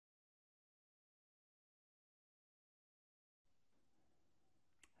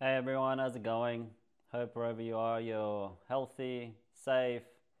Hey everyone, how's it going? Hope wherever you are, you're healthy, safe,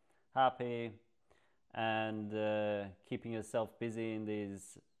 happy, and keeping yourself busy in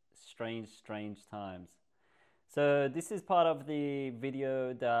these strange times. So, this is part of the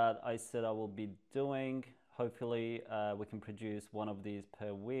video that I said I will be doing. Hopefully, we can produce one of these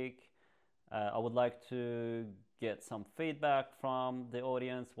per week. I would like to get some feedback from the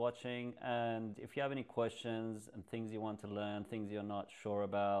audience watching, and if you have any questions and things you want to learn, things you're not sure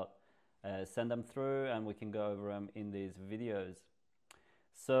about, send them through and we can go over them in these videos.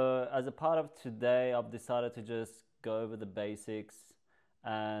 So as a part of today, I've decided to just go over the basics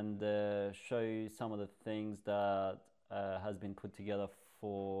and show you some of the things that has been put together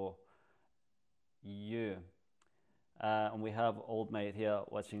for you. And we have old mate here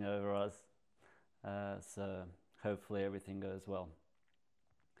watching over us. So hopefully everything goes well.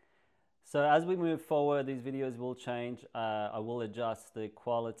 So as we move forward, these videos will change. I will adjust the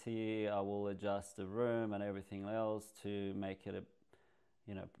quality, I will adjust the room and everything else to make it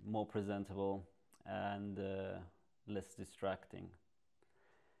more presentable and less distracting.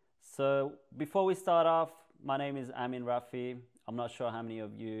 So before we start off, my name is Amin Rafiee. I'm not sure how many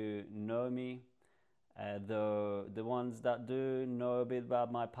of you know me. The ones that do know a bit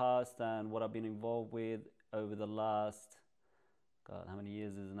about my past and what I've been involved with over the last, God, how many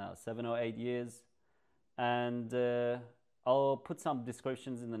years is it now? 7 or 8 years. And I'll put some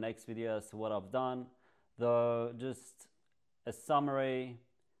descriptions in the next video as to what I've done. Though, just a summary,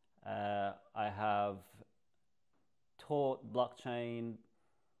 I have taught blockchain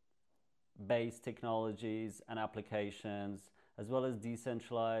based technologies and applications, as well as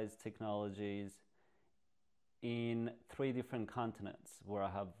decentralized technologies in 3 different continents where I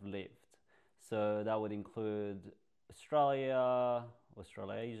have lived. So that would include Australia,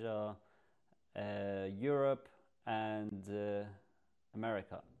 Australasia, Europe, and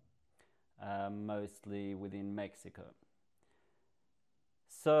America, mostly within Mexico.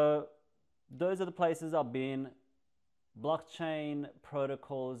 So those are the places I've been. Blockchain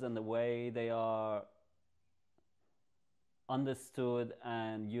protocols and the way they are understood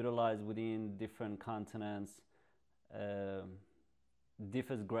and utilized within different continents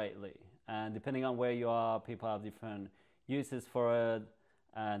differs greatly, and depending on where you are, people have different uses for it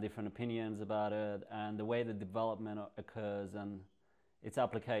and different opinions about it, and the way the development occurs and its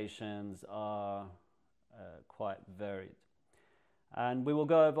applications are quite varied. And we will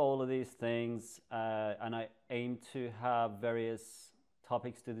go over all of these things, and I aim to have various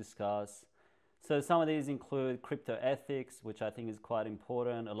topics to discuss. So some of these include crypto ethics, which I think is quite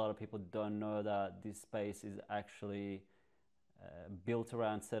important. A lot of people don't know that this space is actually built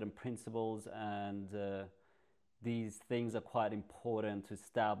around certain principles, and these things are quite important to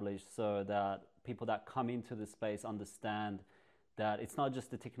establish so that people that come into the space understand that it's not just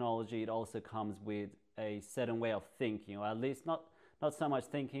the technology, it also comes with a certain way of thinking, or at least not so much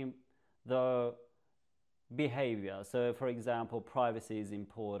thinking, though behavior. So for example, privacy is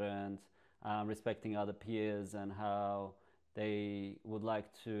important, respecting other peers and how they would like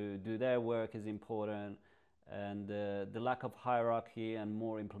to do their work is important, and the lack of hierarchy and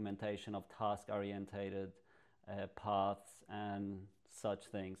more implementation of task-orientated paths and such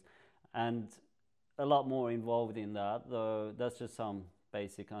things. And a lot more involved in that, though that's just some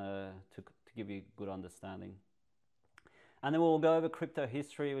basic to give you good understanding. And then we'll go over crypto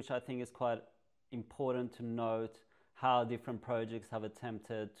history, which I think is quite important to note how different projects have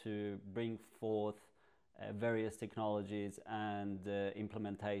attempted to bring forth various technologies and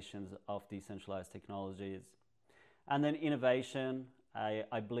implementations of decentralized technologies. And then innovation.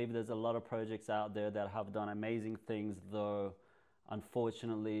 I believe there's a lot of projects out there that have done amazing things, though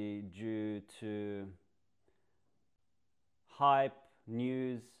unfortunately due to hype,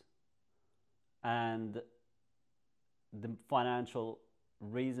 news, and the financial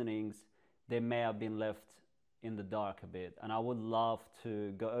reasonings, they may have been left in the dark a bit. And I would love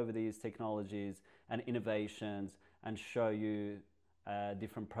to go over these technologies and innovations and show you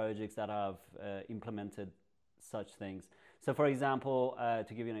different projects that have implemented such things. So for example,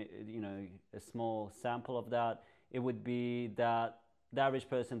 to give you a small sample of that, it would be that the average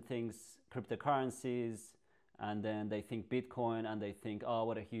person thinks cryptocurrencies, and then they think Bitcoin, and they think, oh,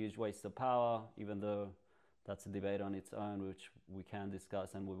 what a huge waste of power, even though that's a debate on its own, which we can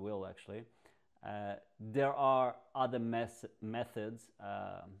discuss, and we will actually. There are other methods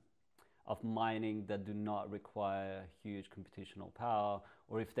of mining that do not require huge computational power,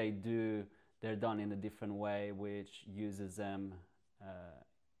 or if they do, they're done in a different way, which uses them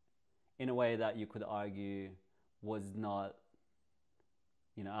in a way that you could argue was not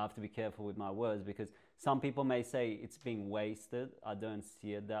I have to be careful with my words, because some people may say it's being wasted. I don't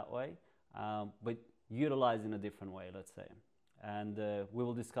see it that way, but utilized in a different way, let's say. And we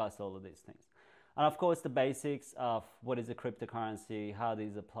will discuss all of these things. And of course, the basics of what is a cryptocurrency, how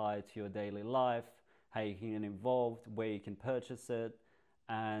these apply to your daily life, how you can get involved, where you can purchase it,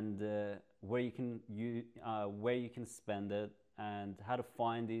 and where you can spend it, and how to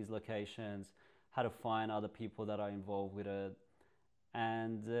find these locations, how to find other people that are involved with it,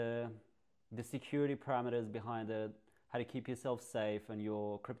 and the security parameters behind it, how to keep yourself safe and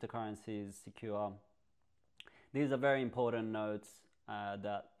your cryptocurrencies secure. These are very important notes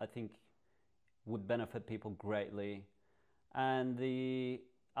that I think would benefit people greatly. And the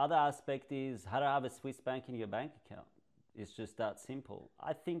other aspect is how to have a Swiss bank in your bank account. It's just that simple.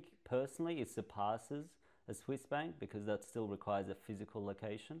 I think personally it surpasses a Swiss bank, because that still requires a physical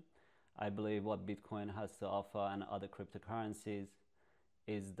location. I believe what Bitcoin has to offer and other cryptocurrencies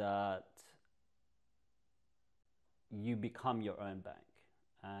is that you become your own bank,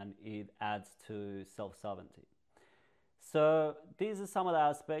 and it adds to self-sovereignty. So these are some of the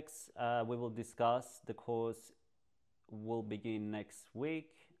aspects we will discuss. The course will begin next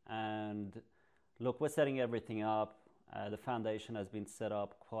week, and look, we're setting everything up. The foundation has been set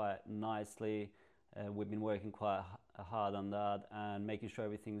up quite nicely. We've been working quite hard on that and making sure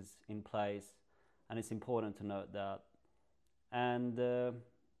everything's in place, and it's important to note that. And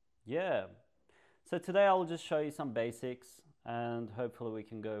yeah, so today I'll just show you some basics, and hopefully we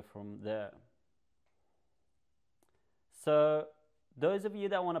can go from there. So those of you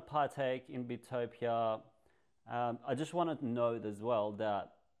that want to partake in Bittopia, I just want to note as well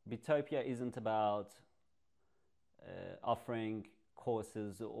that Bittopia isn't about offering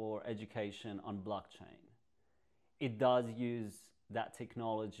courses or education on blockchain. It does use that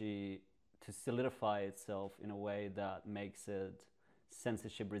technology to solidify itself in a way that makes it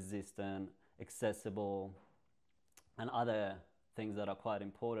censorship resistant, accessible, and other things that are quite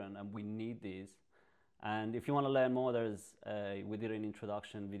important, and we need these. And if you want to learn more, we did an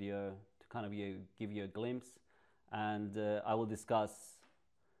introduction video to kind of give you a glimpse, and I will discuss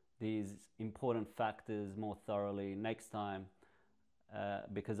these important factors more thoroughly next time,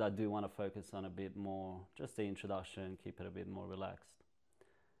 because I do want to focus on a bit more just the introduction, keep it a bit more relaxed.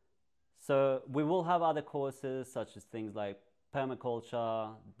 So we will have other courses such as things like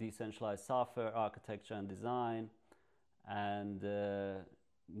permaculture, decentralized software architecture and design, and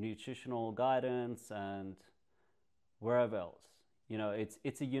nutritional guidance, and wherever else.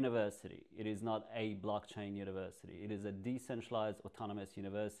 It's a university. It is not a blockchain university. It is a decentralized autonomous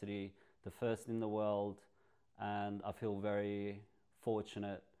university, the first in the world, and I feel very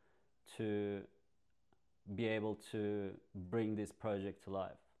fortunate to be able to bring this project to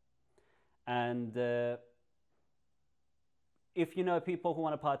life. And if you know people who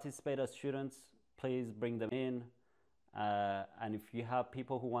want to participate as students, please bring them in. And if you have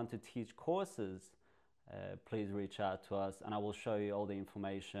people who want to teach courses, please reach out to us, and I will show you all the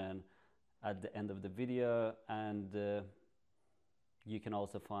information at the end of the video. And you can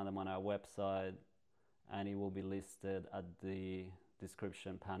also find them on our website, and it will be listed at the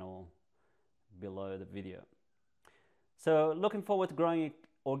description panel below the video. So looking forward to growing an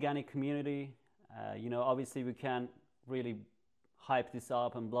organic community. Obviously we can't really hype this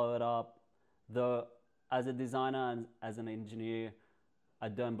up and blow it up, though as a designer and as an engineer, I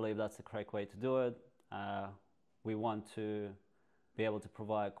don't believe that's the correct way to do it. We want to be able to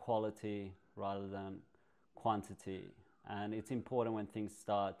provide quality rather than quantity, and it's important when things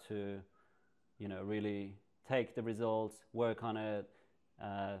start to really take the results, work on it,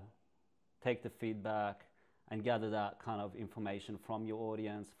 take the feedback, and gather that kind of information from your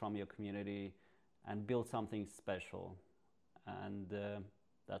audience, from your community, and build something special. And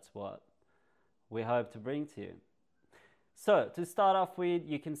that's what we hope to bring to you. So to start off with,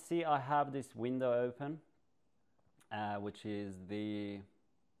 you can see I have this window open, which is the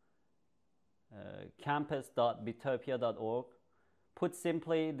campus.bittopia.org. Put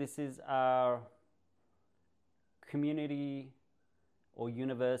simply, this is our community or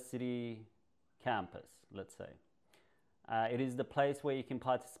university campus, let's say. It is the place where you can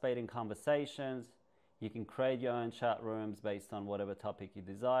participate in conversations. You can create your own chat rooms based on whatever topic you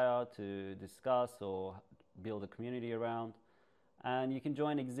desire to discuss or build a community around. And you can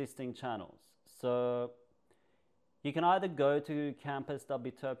join existing channels. So you can either go to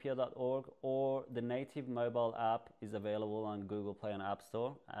campus.bittopia.org, or the native mobile app is available on Google Play and App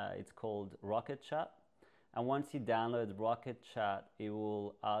Store. It's called Rocket Chat. And once you download Rocket Chat, it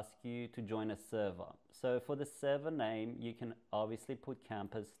will ask you to join a server. So for the server name, you can obviously put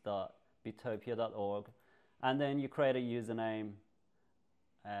campus.bittopia.org, and then you create a username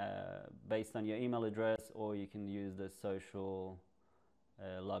based on your email address, or you can use the social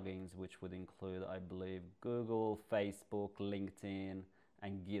logins, which would include, I believe, Google, Facebook, LinkedIn,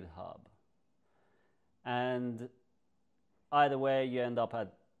 and GitHub. And either way, you end up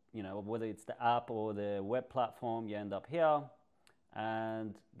at, whether it's the app or the web platform, you end up here.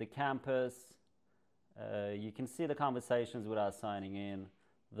 And the campus, you can see the conversations without signing in,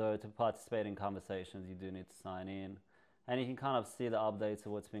 though to participate in conversations, you do need to sign in. And you can kind of see the updates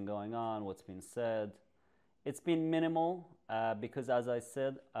of what's been going on, what's been said. It's been minimal because, as I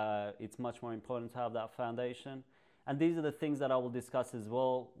said, it's much more important to have that foundation. And these are the things that I will discuss as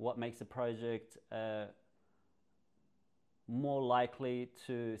well. What makes a project more likely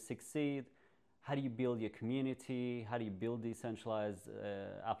to succeed? How do you build your community? How do you build decentralized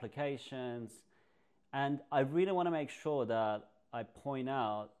applications? And I really want to make sure that I point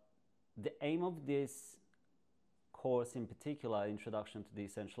out the aim of this course in particular, Introduction to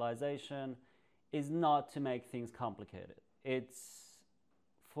Decentralization, is not to make things complicated. It's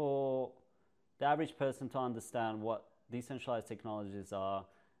for the average person to understand what decentralized technologies are,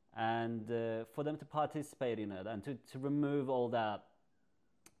 and for them to participate in it, and to remove all that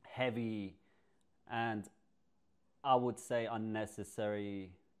heavy and, I would say,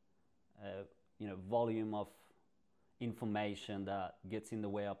 unnecessary volume of information that gets in the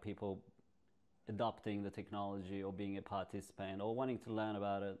way of people adopting the technology or being a participant or wanting to learn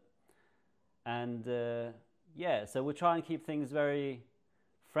about it. And so we try and keep things very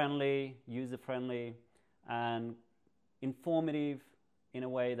friendly, user-friendly, and informative in a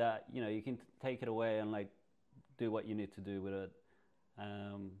way that you can take it away and do what you need to do with it,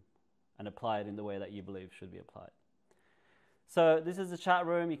 and apply it in the way that you believe should be applied. So this is the chat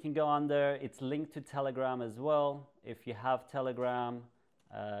room. You can go on there. It's linked to Telegram as well. If you have Telegram,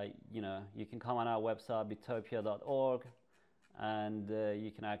 you can come on our website, bittopia.org, and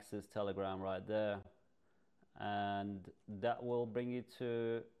you can access Telegram right there. And that will bring you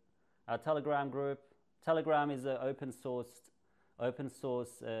to our Telegram group. Telegram is an open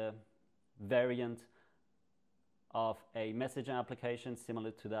source variant of a messaging application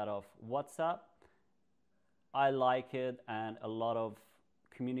similar to that of WhatsApp. I like it, and a lot of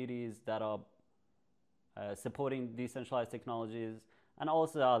communities that are supporting decentralized technologies, and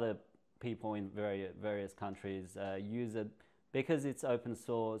also other people in various countries use it because it's open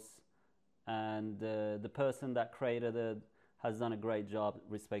source, and the person that created it has done a great job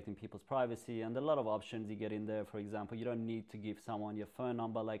respecting people's privacy, and a lot of options you get in there. For example, you don't need to give someone your phone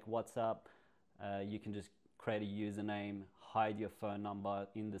number like WhatsApp. You can just create a username, hide your phone number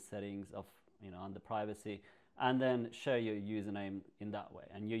in the settings of, under privacy, and then share your username in that way.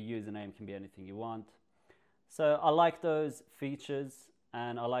 And your username can be anything you want. So I like those features,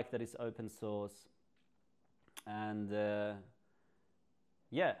 and I like that it's open source. And a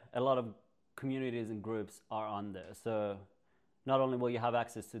lot of communities and groups are on there. So not only will you have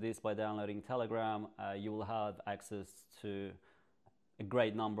access to this by downloading Telegram, you will have access to a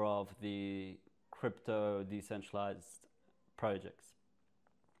great number of the crypto decentralized projects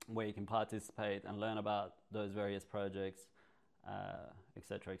where you can participate and learn about those various projects,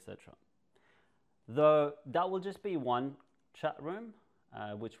 etc., etc. Though that will just be one chat room,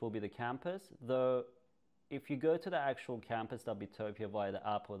 which will be the campus. Though if you go to the actual campus, Bittopia, via the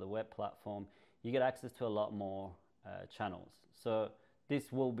app or the web platform, you get access to a lot more channels. So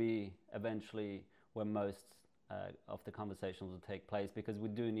this will be eventually where most of the conversations will take place, because we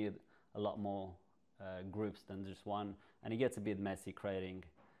do need a lot more groups than just one, and it gets a bit messy creating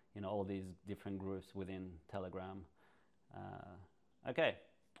all these different groups within Telegram. Okay,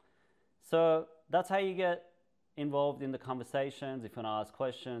 so that's how you get involved in the conversations. If you want to ask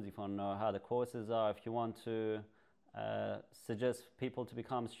questions, if you want to know how the courses are, if you want to suggest people to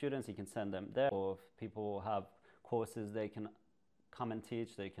become students, you can send them there. Or if people have courses they can come and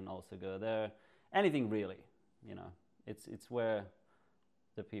teach, they can also go there. Anything really, it's where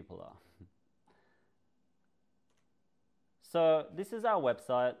the people are. So this is our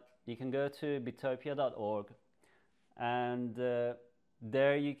website. You can go to bittopia.org, and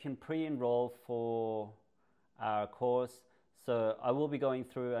there you can pre-enroll for our course. So I will be going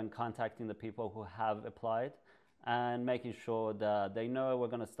through and contacting the people who have applied and making sure that they know we're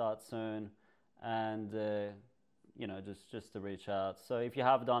going to start soon, and just to reach out. So if you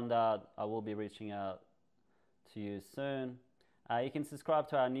have done that, I will be reaching out to you soon. You can subscribe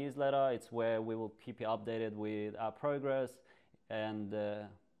to our newsletter. It's where we will keep you updated with our progress, and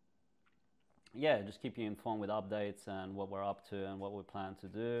just keep you informed with updates and what we're up to and what we plan to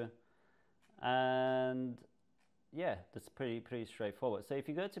do. And that's pretty straightforward. So if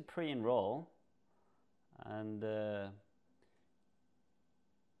you go to pre-enroll, and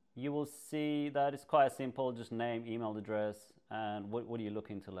you will see that it's quite simple, just name, email address, and what are you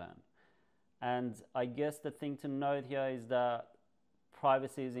looking to learn. And I guess the thing to note here is that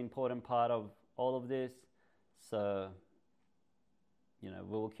privacy is an important part of all of this. So,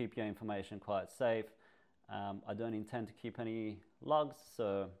 we'll keep your information quite safe. I don't intend to keep any logs,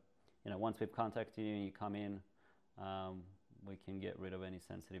 so once we've contacted you and you come in, we can get rid of any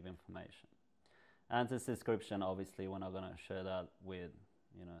sensitive information. And this description, obviously, we're not going to share that with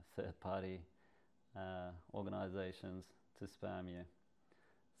third-party organizations to spam you.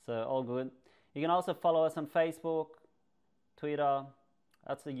 So all good. You can also follow us on Facebook, Twitter.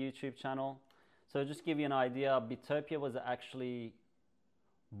 That's a YouTube channel. So just to give you an idea, Bittopia was actually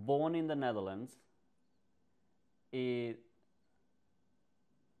born in the Netherlands.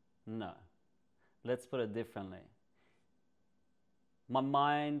 No, let's put it differently. My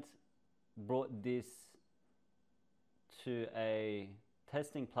mind brought this to a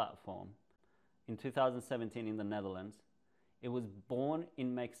testing platform in 2017 in the Netherlands. It was born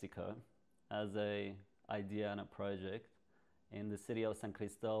in Mexico as an idea and a project in the city of San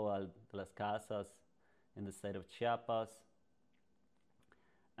Cristobal de las Casas in the state of Chiapas.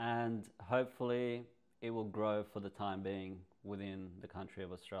 And hopefully it will grow for the time being within the country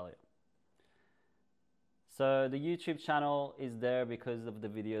of Australia. So the YouTube channel is there because of the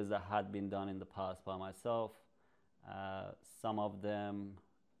videos that had been done in the past by myself. Some of them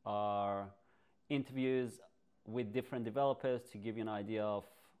are interviews with different developers to give you an idea of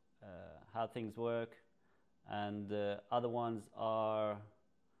how things work, and other ones are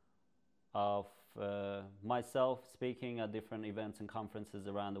of myself speaking at different events and conferences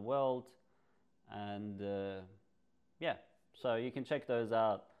around the world. And yeah, so you can check those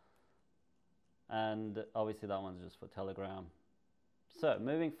out. And obviously that one's just for Telegram. So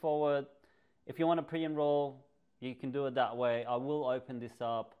moving forward, if you want to pre-enroll, you can do it that way. I will open this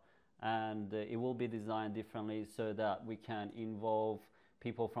up, and it will be designed differently so that we can involve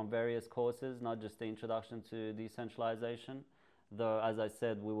people from various courses, not just the introduction to decentralization. Though, as I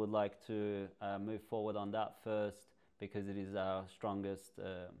said, we would like to move forward on that first because it is our strongest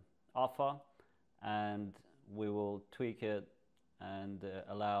offer, and we will tweak it and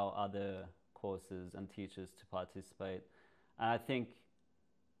allow other courses and teachers to participate. And I think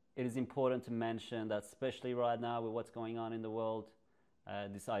it is important to mention that, especially right now with what's going on in the world,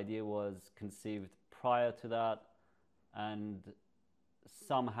 this idea was conceived prior to that, and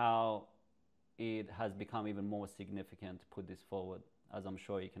somehow it has become even more significant to put this forward, as I'm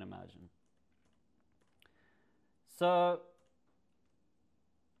sure you can imagine. So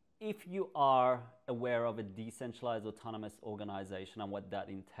if you are aware of a decentralized autonomous organization and what that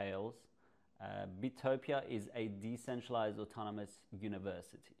entails, Bittopia is a decentralized autonomous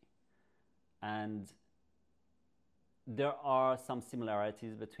university. And there are some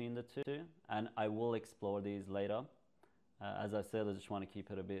similarities between the two, and I will explore these later. As I said, I just want to keep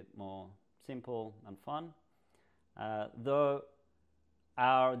it a bit more simple and fun. Though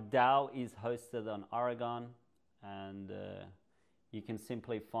our DAO is hosted on Aragon, and you can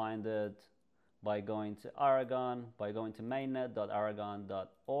simply find it by going to Aragon, by going to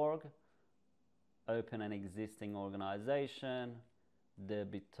mainnet.aragon.org, open an existing organization, the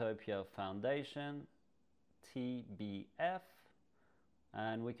Bittopia Foundation, TBF,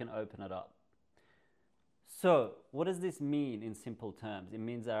 and we can open it up. So what does this mean in simple terms? It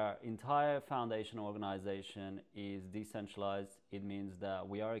means our entire foundation organization is decentralized. It means that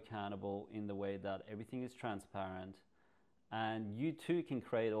we are accountable in the way that everything is transparent, and you too can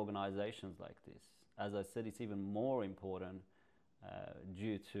create organizations like this. As I said, it's even more important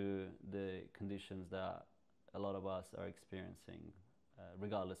due to the conditions that a lot of us are experiencing,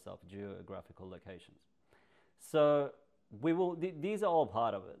 regardless of geographical locations. So these are all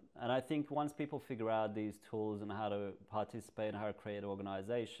part of it. And I think once people figure out these tools and how to participate and how to create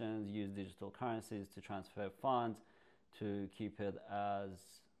organizations, use digital currencies to transfer funds, to keep it as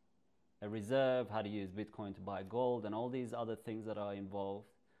a reserve, how to use Bitcoin to buy gold, and all these other things that are involved,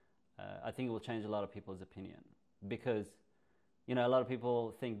 I think it will change a lot of people's opinion. Because, a lot of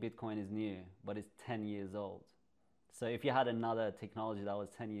people think Bitcoin is new, but it's 10 years old. So if you had another technology that was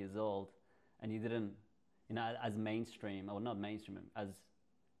 10 years old and you didn't, as mainstream, or not mainstream, as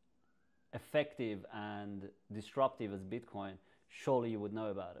effective and disruptive as Bitcoin, surely you would know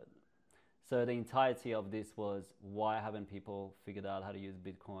about it. So the entirety of this was, why haven't people figured out how to use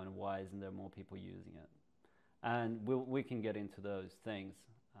Bitcoin? Why isn't there more people using it? And we can get into those things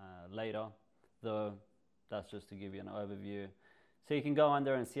later, though that's just to give you an overview. So you can go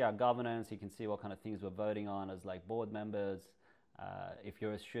under and see our governance. You can see what kind of things we're voting on as like board members. If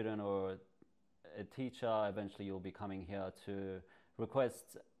you're a student or a teacher, eventually you'll be coming here to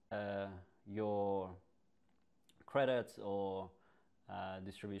request your credits or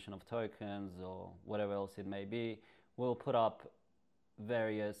distribution of tokens or whatever else it may be, will put up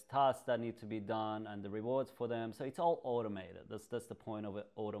various tasks that need to be done and the rewards for them. So it's all automated. That's the point of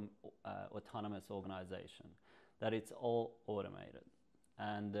an autonomous organization, that it's all automated,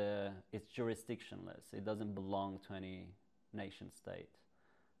 and it's jurisdictionless. It doesn't belong to any nation state.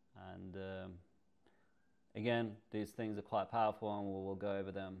 And again, these things are quite powerful, and we'll go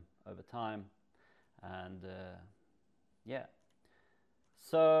over them over time. And yeah,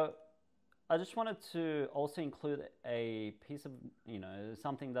 so I just wanted to also include a piece of,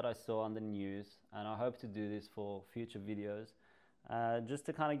 something that I saw on the news, and I hope to do this for future videos, just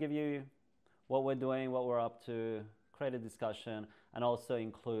to kind of give you what we're doing, what we're up to, create a discussion, and also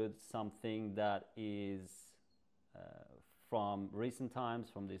include something that is from recent times,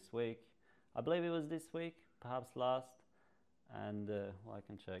 from this week. I believe it was this week, perhaps last, and well, I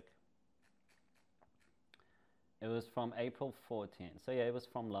can check. It was from April 14th. So yeah, it was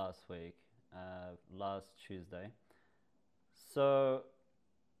from last week. Last Tuesday. So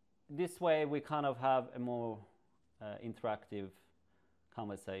this way we kind of have a more interactive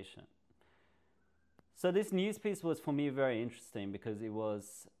conversation. So this news piece was for me very interesting because it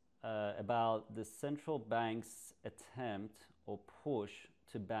was about the central bank's attempt or push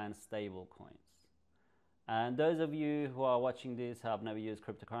to ban stable coins. And those of you who are watching this have never used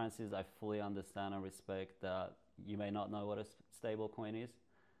cryptocurrencies, I fully understand and respect that you may not know what a stable coin is.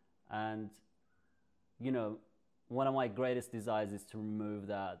 And, one of my greatest desires is to remove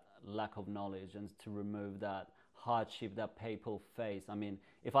that lack of knowledge and to remove that hardship that people face. I mean,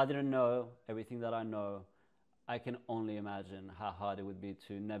 if I didn't know everything that I know, I can only imagine how hard it would be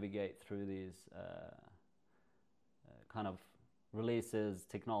to navigate through these kind of releases,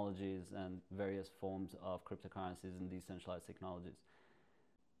 technologies, and various forms of cryptocurrencies and decentralized technologies.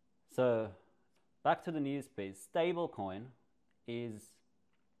 So, back to the news piece. Stablecoin is,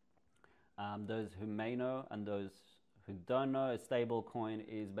 those who may know and those who don't know, a stable coin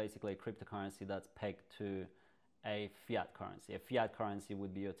is basically a cryptocurrency that's pegged to a fiat currency. A fiat currency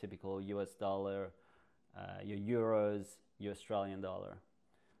would be your typical US dollar, your euros, your Australian dollar.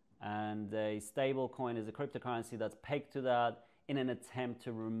 And a stable coin is a cryptocurrency that's pegged to that in an attempt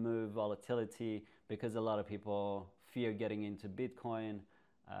to remove volatility, because a lot of people fear getting into Bitcoin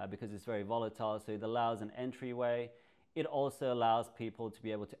because it's very volatile. So it allows an entryway. It also allows people to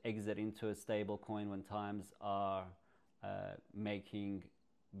be able to exit into a stable coin when times are making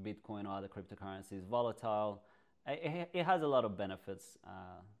Bitcoin or other cryptocurrencies volatile. It has a lot of benefits.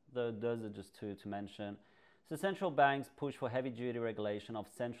 Those are just two to mention. So central banks push for heavy-duty regulation of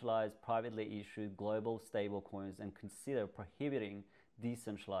centralized, privately issued global stablecoins and consider prohibiting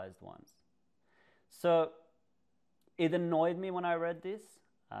decentralized ones. So it annoyed me when I read this,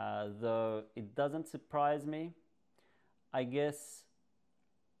 though it doesn't surprise me. I guess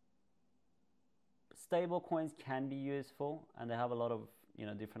stablecoins can be useful, and they have a lot of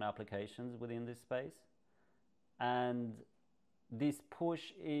different applications within this space. And this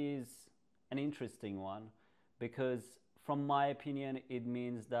push is an interesting one because, from my opinion, it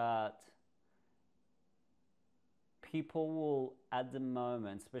means that people will, at the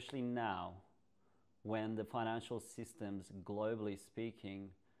moment, especially now, when the financial systems, globally speaking,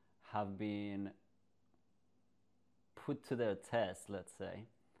 have been put to their test, let's say.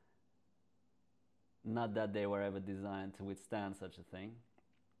 Not that they were ever designed to withstand such a thing.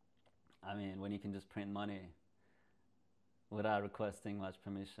 I mean, when you can just print money without requesting much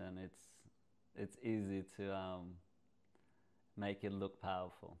permission, it's easy to make it look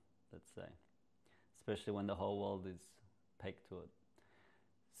powerful, let's say. Especially when the whole world is pegged to it.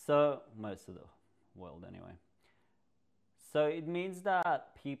 So, most of the world anyway. So it means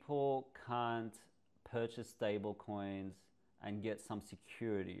that people can't purchase stable coins and get some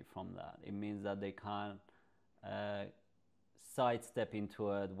security from that. It means that they can't sidestep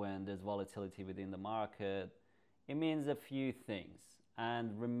into it when there's volatility within the market. It means a few things.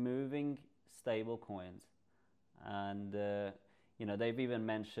 And removing stable coins, and they've even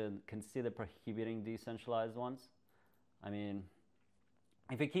mentioned consider prohibiting decentralized ones. I mean,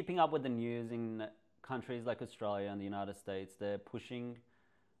 if you're keeping up with the news in countries like Australia and the United States, they're pushing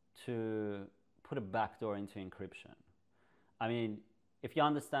to put a backdoor into encryption. I mean, if you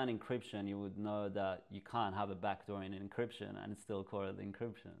understand encryption, you would know that you can't have a backdoor in encryption and still call it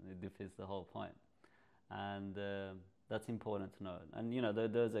encryption. It defeats the whole point. And that's important to know. And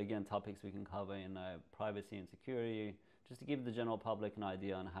those are again topics we can cover in privacy and security, just to give the general public an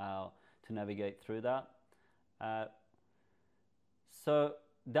idea on how to navigate through that. So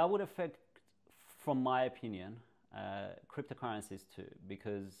that would affect, from my opinion, cryptocurrencies too,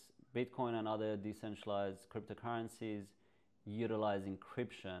 because Bitcoin and other decentralized cryptocurrencies utilize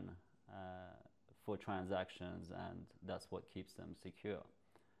encryption for transactions, and that's what keeps them secure.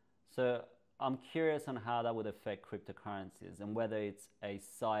 So I'm curious on how that would affect cryptocurrencies and whether it's a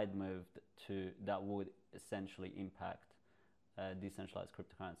side move that would essentially impact decentralized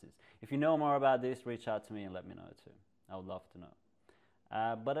cryptocurrencies. If you know more about this, reach out to me and let me know too. I would love to know.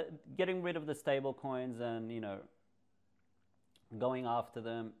 But getting rid of the stable coins and going after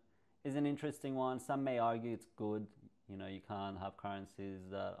them is an interesting one. Some may argue it's good. You can't have currencies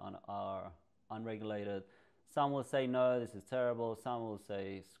that are unregulated. Some will say no, this is terrible. Some will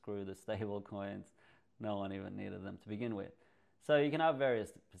say screw the stable coins. No one even needed them to begin with. So you can have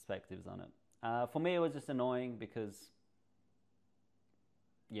various perspectives on it. For me, it was just annoying because,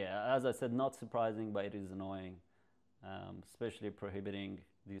 yeah, as I said, not surprising, but it is annoying, especially prohibiting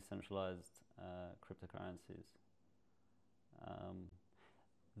decentralized cryptocurrencies.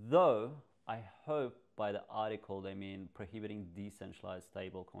 Though I hope by the article they mean prohibiting decentralized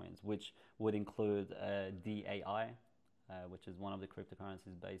stablecoins, which would include DAI, which is one of the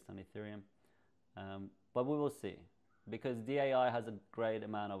cryptocurrencies based on Ethereum. But we will see, because DAI has a great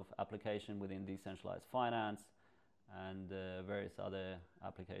amount of application within decentralized finance and various other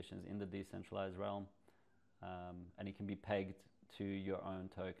applications in the decentralized realm. And it can be pegged to your own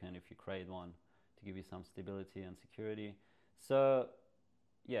token if you create one to give you some stability and security. So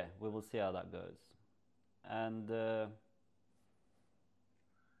yeah, we will see how that goes. And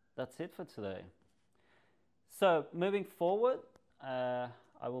that's it for today. So moving forward, I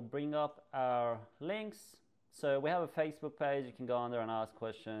will bring up our links. So we have a Facebook page. You can go on there and ask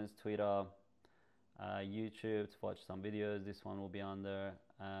questions, Twitter, YouTube to watch some videos. This one will be on there.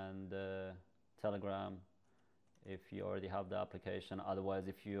 And Telegram if you already have the application. Otherwise,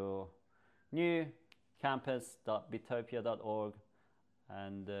 if you're new, campus.bittopia.org,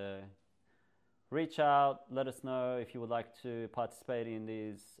 and reach out, let us know if you would like to participate in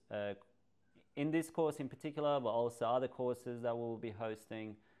this course in particular, but also other courses that we'll be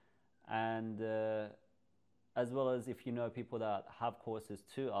hosting, and as well as if you know people that have courses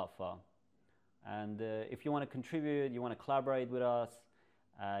to offer. And if you want to contribute, you want to collaborate with us,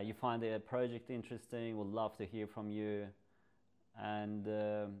 you find the project interesting, we'd love to hear from you. And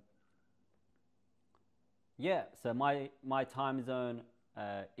yeah, so my time zone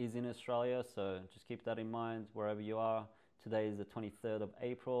is in Australia, so just keep that in mind wherever you are. Today is the 23rd of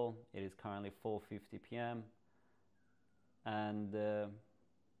April. It is currently 4:50 p.m. And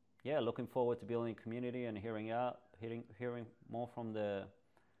yeah, looking forward to building a community and hearing more from the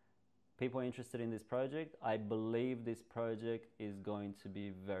people interested in this project. I believe this project is going to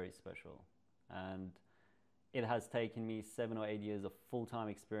be very special, and it has taken me 7 or 8 years of full-time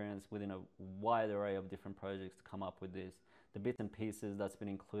experience within a wide array of different projects to come up with this. The bits and pieces that's been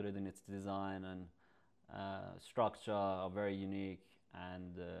included in its design and structure are very unique,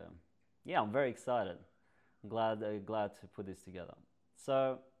 and yeah, I'm very excited. I'm glad to put this together.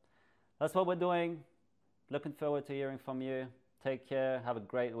 So that's what we're doing. Looking forward to hearing from you. Take care, have a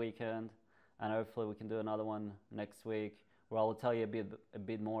great weekend, and hopefully we can do another one next week where I will tell you a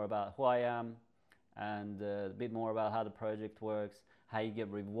bit more about who I am, and a bit more about how the project works, how you get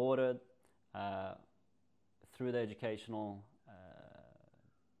rewarded through the educational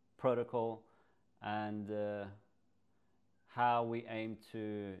protocol, and how we aim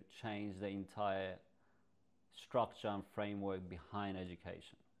to change the entire structure and framework behind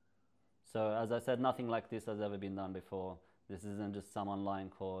education. So as I said, nothing like this has ever been done before. This isn't just some online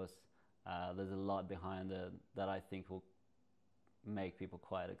course. There's a lot behind it that I think will make people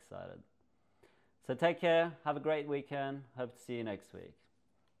quite excited. So take care, have a great weekend, hope to see you next week.